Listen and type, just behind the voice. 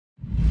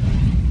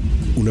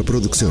una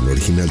producción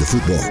original de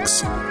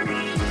Footbox.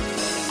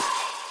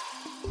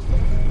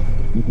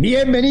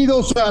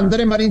 Bienvenidos a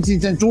André Marín Sin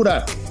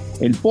Censura,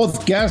 el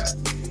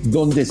podcast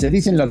donde se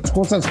dicen las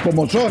cosas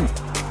como son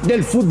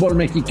del fútbol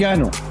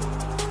mexicano.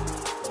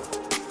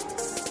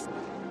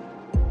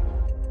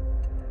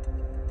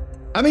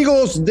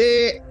 Amigos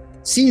de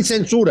Sin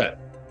Censura,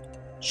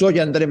 soy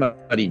André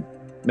Marín.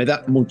 Me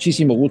da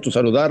muchísimo gusto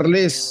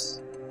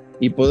saludarles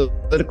y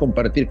poder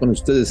compartir con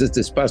ustedes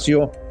este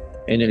espacio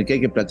en el que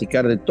hay que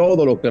platicar de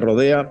todo lo que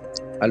rodea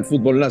al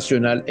fútbol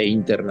nacional e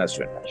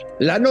internacional.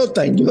 La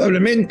nota,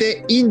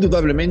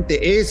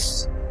 indudablemente,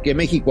 es que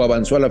México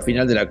avanzó a la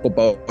final de la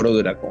Copa Oro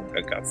de la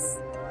CONCACAF.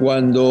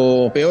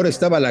 Cuando peor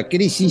estaba la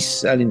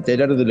crisis al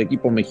interior del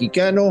equipo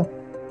mexicano,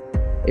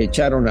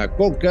 echaron a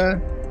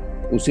Coca,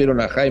 pusieron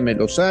a Jaime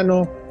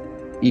Lozano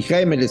y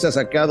Jaime les ha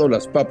sacado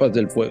las papas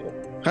del fuego.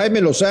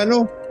 Jaime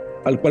Lozano,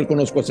 al cual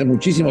conozco hace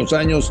muchísimos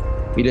años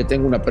y le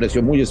tengo un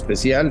aprecio muy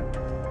especial,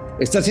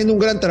 está haciendo un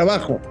gran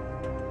trabajo,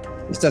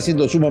 está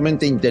siendo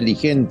sumamente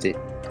inteligente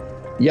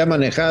y ha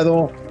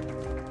manejado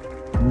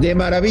de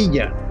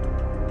maravilla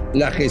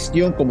la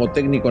gestión como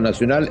técnico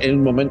nacional en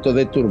un momento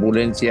de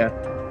turbulencia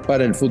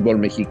para el fútbol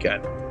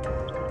mexicano.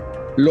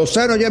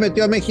 Lozano ya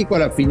metió a México a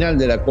la final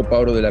de la Copa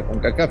Oro de la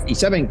CONCACAF y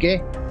 ¿saben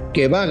qué?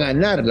 Que va a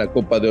ganar la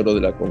Copa de Oro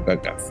de la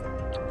CONCACAF.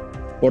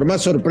 Por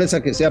más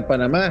sorpresa que sea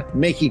Panamá,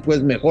 México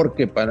es mejor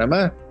que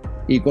Panamá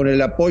y con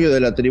el apoyo de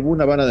la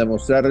tribuna van a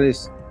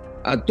demostrarles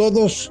a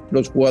todos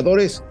los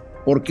jugadores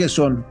por qué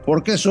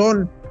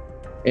son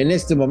en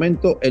este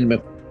momento el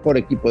mejor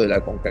equipo de la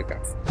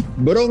CONCACAF.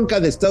 Bronca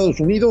de Estados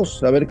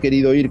Unidos, haber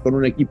querido ir con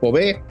un equipo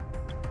B,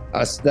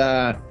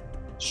 hasta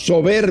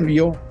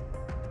soberbio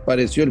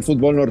pareció el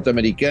fútbol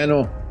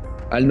norteamericano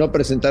al no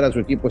presentar a su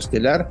equipo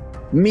estelar.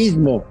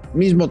 Mismo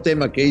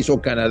tema que hizo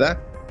Canadá.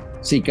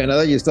 Si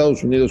Canadá y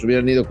Estados Unidos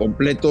hubieran ido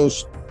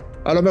completos,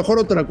 a lo mejor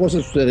otra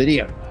cosa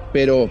sucedería,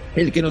 pero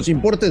el que nos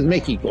importa es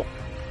México.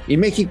 Y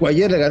México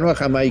ayer le ganó a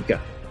Jamaica.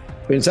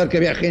 Pensar que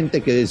había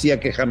gente que decía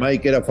que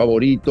Jamaica era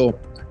favorito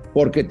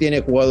porque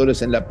tiene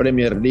jugadores en la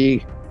Premier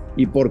League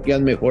y porque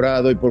han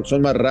mejorado y porque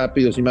son más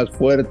rápidos y más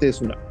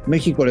fuertes. No.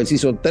 México les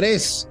hizo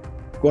 3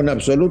 con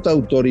absoluta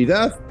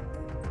autoridad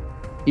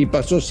y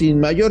pasó sin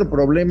mayor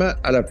problema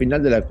a la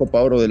final de la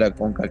Copa Oro de la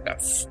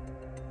CONCACAF.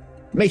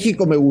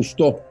 México me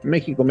gustó,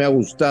 México me ha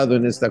gustado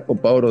en esta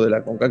Copa Oro de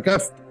la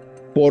CONCACAF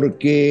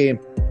porque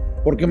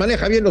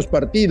maneja bien los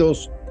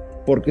partidos,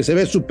 porque se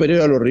ve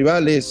superior a los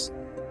rivales,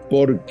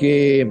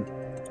 porque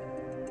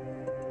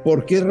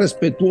es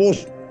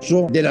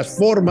respetuoso de las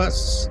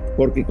formas,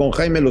 porque con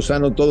Jaime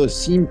Lozano todo es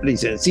simple y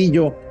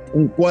sencillo,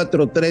 un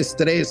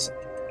 4-3-3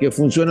 que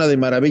funciona de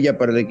maravilla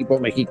para el equipo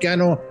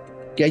mexicano,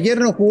 que ayer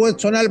no jugó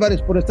Edson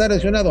Álvarez por estar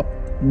lesionado.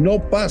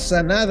 No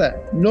pasa nada.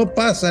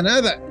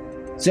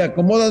 Se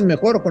acomodan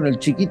mejor con el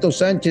Chiquito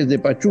Sánchez de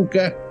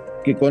Pachuca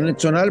que con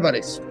Edson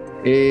Álvarez.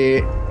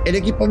 El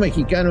equipo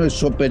mexicano es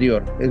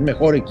superior, es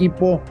mejor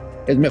equipo,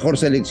 es mejor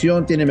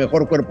selección, tiene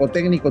mejor cuerpo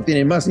técnico,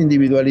 tiene más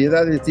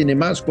individualidades, tiene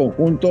más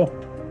conjunto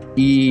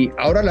y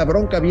ahora la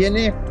bronca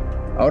viene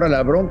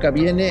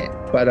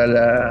para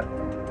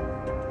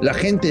la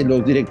gente,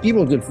 los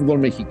directivos del fútbol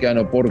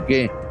mexicano,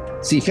 porque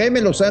si Jaime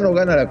Lozano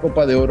gana la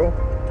Copa de Oro,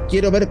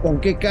 quiero ver con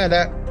qué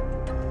cara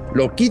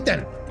lo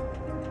quitan.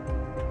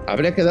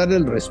 Habría que darle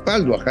el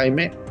respaldo a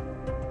Jaime,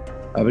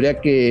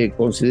 habría que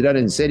considerar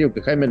en serio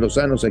que Jaime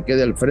Lozano se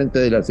quede al frente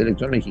de la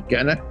selección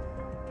mexicana,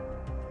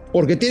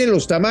 porque tiene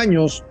los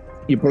tamaños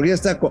y porque ya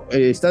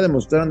está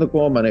demostrando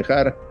cómo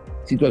manejar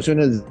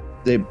situaciones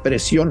de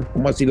presión,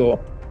 como ha sido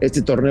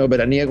este torneo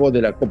veraniego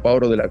de la Copa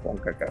Oro de la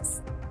CONCACAF.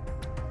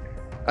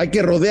 Hay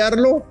que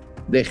rodearlo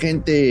de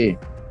gente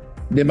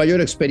de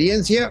mayor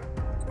experiencia,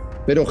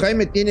 pero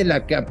Jaime tiene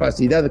la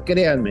capacidad,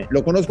 créanme,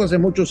 lo conozco hace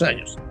muchos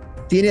años,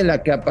 tiene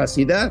la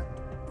capacidad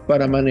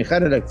para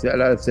manejar a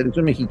la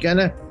selección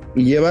mexicana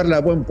y llevarla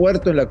a buen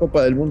puerto en la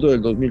Copa del Mundo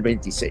del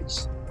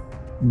 2026.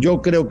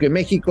 Yo creo que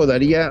México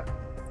daría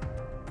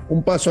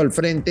un paso al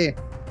frente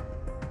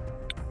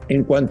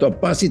en cuanto a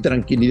paz y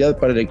tranquilidad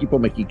para el equipo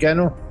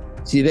mexicano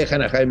si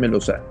dejan a Jaime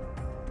Lozano.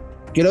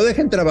 Que lo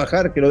dejen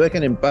trabajar, que lo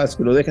dejen en paz,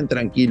 que lo dejen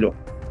tranquilo.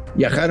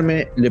 Y a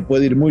Jaime le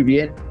puede ir muy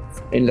bien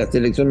en la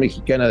selección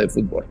mexicana de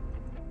fútbol.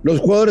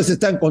 Los jugadores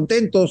están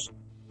contentos,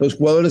 los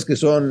jugadores que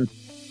son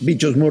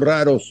bichos muy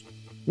raros,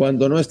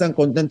 cuando no están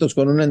contentos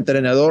con un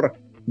entrenador,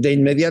 de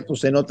inmediato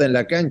se nota en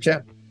la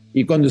cancha,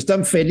 y cuando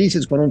están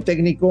felices con un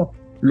técnico,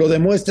 lo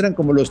demuestran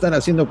como lo están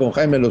haciendo con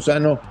Jaime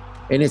Lozano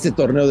en este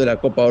torneo de la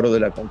Copa Oro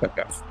de la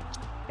CONCACAF.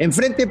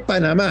 Enfrente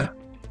Panamá,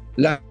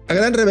 la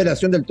gran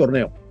revelación del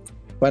torneo.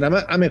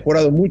 Panamá ha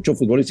mejorado mucho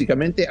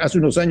futbolísticamente, hace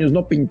unos años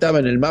no pintaba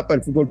en el mapa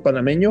el fútbol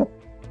panameño,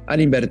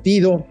 han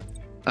invertido,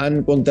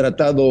 han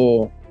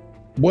contratado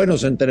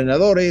buenos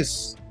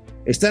entrenadores,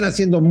 están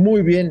haciendo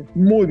muy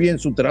bien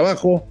su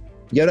trabajo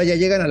y ahora ya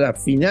llegan a la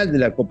final de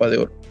la Copa de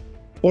Oro.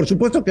 Por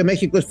supuesto que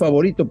México es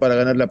favorito para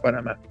ganarle a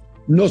Panamá.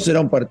 No será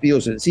un partido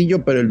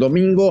sencillo, pero el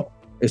domingo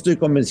estoy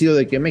convencido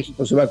de que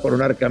México se va a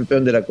coronar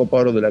campeón de la Copa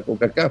Oro de la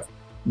CONCACAF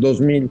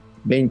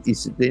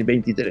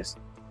 2023.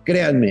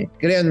 créanme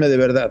de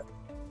verdad,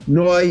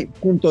 no hay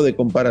punto de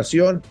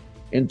comparación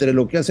entre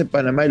lo que hace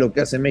Panamá y lo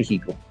que hace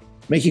México.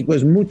 México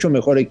es mucho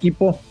mejor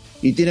equipo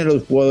y tiene a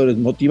los jugadores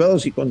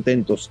motivados y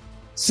contentos.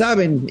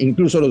 Saben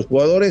incluso los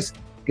jugadores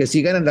que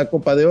si ganan la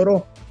Copa de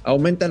Oro,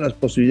 aumentan las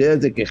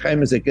posibilidades de que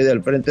Jaime se quede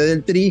al frente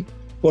del Tri,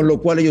 con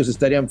lo cual ellos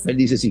estarían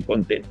felices y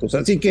contentos.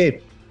 Así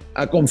que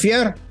a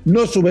confiar,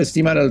 no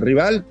subestimar al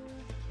rival,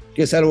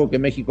 que es algo que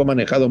México ha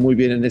manejado muy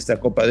bien en esta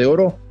Copa de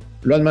Oro,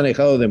 lo han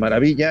manejado de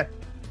maravilla,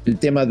 el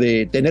tema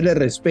de tenerle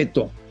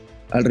respeto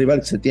al rival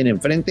que se tiene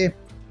enfrente.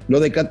 Lo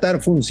de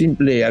Qatar fue un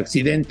simple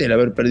accidente, el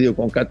haber perdido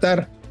con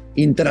Qatar,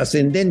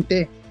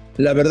 intrascendente.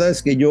 La verdad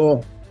es que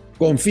yo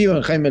confío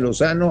en Jaime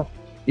Lozano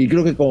y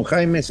creo que con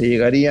Jaime se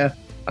llegaría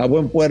a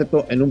buen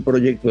puerto en un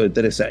proyecto de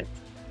 3 años.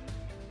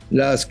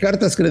 Las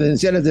cartas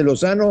credenciales de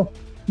Lozano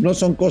no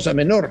son cosa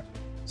menor,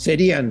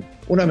 serían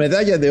una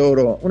medalla de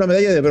oro, una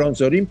medalla de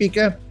bronce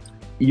olímpica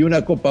y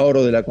una Copa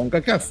Oro de la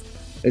CONCACAF.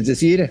 Es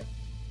decir,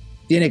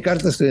 tiene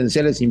cartas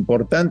credenciales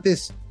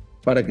importantes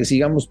para que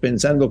sigamos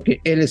pensando que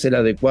él es el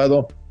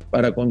adecuado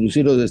para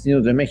conducir los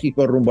destinos de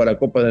México rumbo a la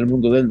Copa del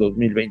Mundo del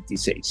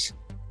 2026.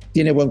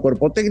 Tiene buen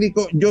cuerpo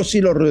técnico, yo sí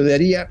lo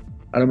rodearía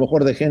a lo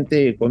mejor de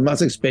gente con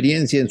más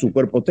experiencia en su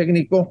cuerpo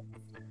técnico.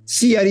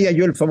 Sí haría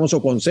yo el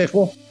famoso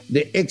consejo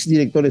de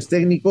exdirectores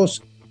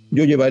técnicos.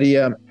 Yo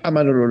llevaría a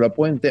Manolo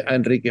Lapuente, a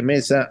Enrique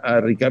Mesa, a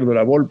Ricardo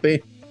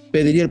Lavolpe,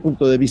 pediría el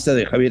punto de vista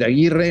de Javier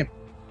Aguirre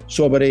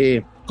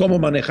sobre cómo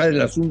manejar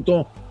el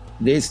asunto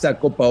de esta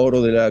Copa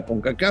Oro de la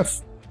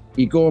CONCACAF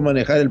y cómo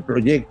manejar el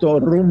proyecto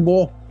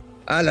rumbo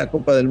a la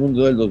Copa del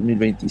Mundo del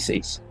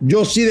 2026.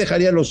 Yo sí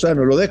dejaría a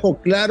Lozano, lo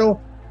dejo claro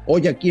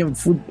hoy aquí en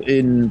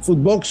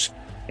Footbox,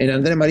 en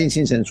André Marín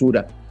sin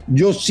censura.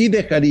 Yo sí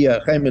dejaría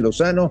a Jaime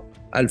Lozano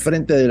al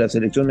frente de la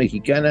selección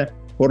mexicana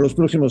por los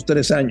próximos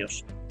 3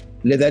 años.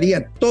 Le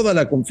daría toda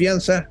la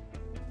confianza,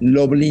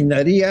 lo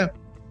blindaría,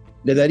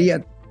 le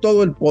daría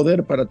todo el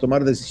poder para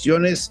tomar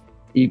decisiones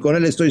y con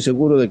él estoy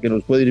seguro de que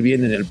nos puede ir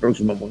bien en el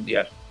próximo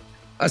Mundial.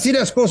 Así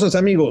las cosas,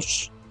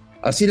 amigos,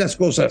 así las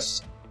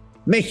cosas.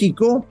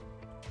 México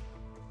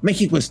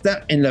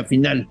está en la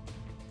final.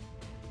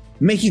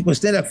 México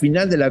está en la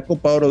final de la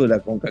Copa Oro de la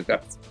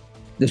CONCACAF.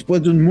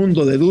 Después de un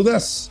mundo de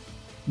dudas,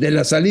 de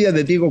la salida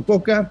de Diego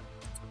Coca,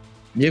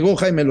 llegó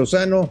Jaime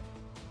Lozano,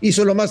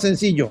 hizo lo más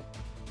sencillo,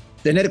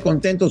 tener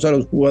contentos a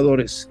los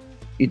jugadores.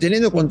 Y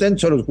teniendo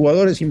contentos a los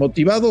jugadores y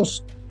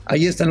motivados,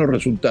 ahí están los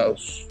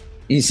resultados.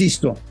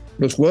 Insisto,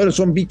 los jugadores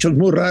son bichos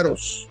muy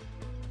raros,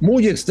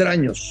 muy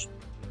extraños.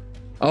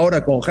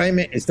 Ahora con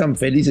Jaime están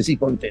felices y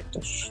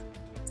contentos.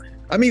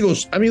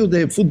 Amigos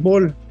de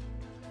fútbol,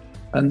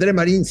 André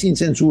Marín sin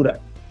censura.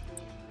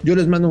 Yo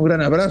les mando un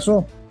gran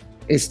abrazo.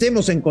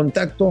 Estemos en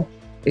contacto.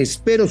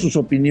 Espero sus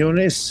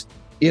opiniones.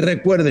 Y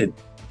recuérdenlo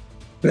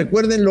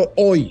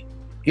hoy,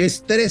 que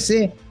es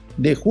 13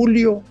 de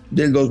julio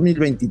del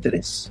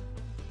 2023.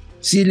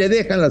 Si le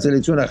dejan la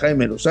selección a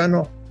Jaime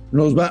Lozano,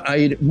 nos va a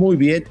ir muy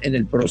bien en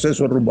el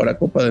proceso rumbo a la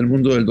Copa del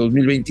Mundo del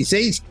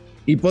 2026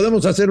 y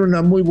podemos hacer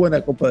una muy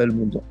buena Copa del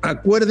Mundo.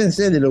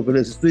 Acuérdense de lo que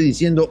les estoy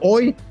diciendo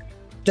hoy,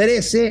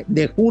 13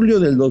 de julio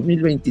del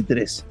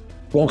 2023.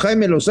 Con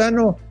Jaime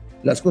Lozano,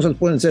 las cosas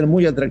pueden ser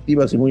muy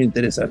atractivas y muy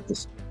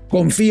interesantes.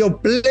 Confío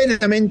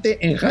plenamente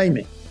en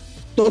Jaime,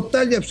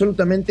 total y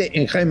absolutamente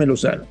en Jaime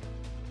Lozano,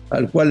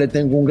 al cual le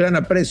tengo un gran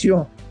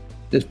aprecio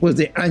después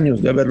de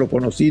años de haberlo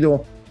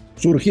conocido,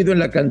 surgido en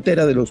la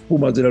cantera de los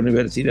Pumas de la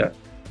universidad.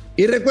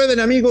 Y recuerden,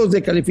 amigos,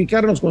 de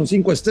calificarnos con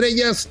 5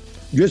 estrellas.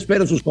 Yo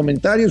espero sus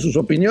comentarios, sus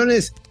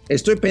opiniones.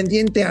 Estoy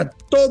pendiente a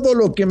todo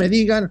lo que me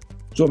digan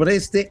sobre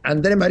este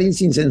André Marín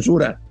sin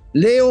censura.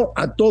 Leo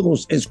a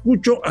todos,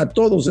 escucho a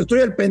todos,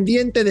 estoy al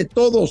pendiente de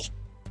todos.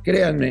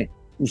 Créanme,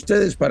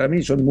 ustedes para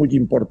mí son muy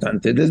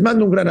importantes. Les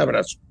mando un gran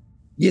abrazo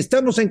y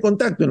estamos en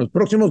contacto en los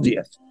próximos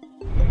días.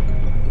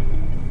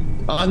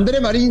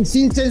 André Marín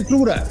sin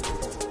censura.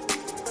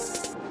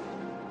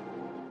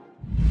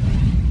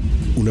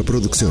 Una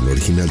producción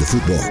original de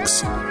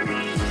Footbox.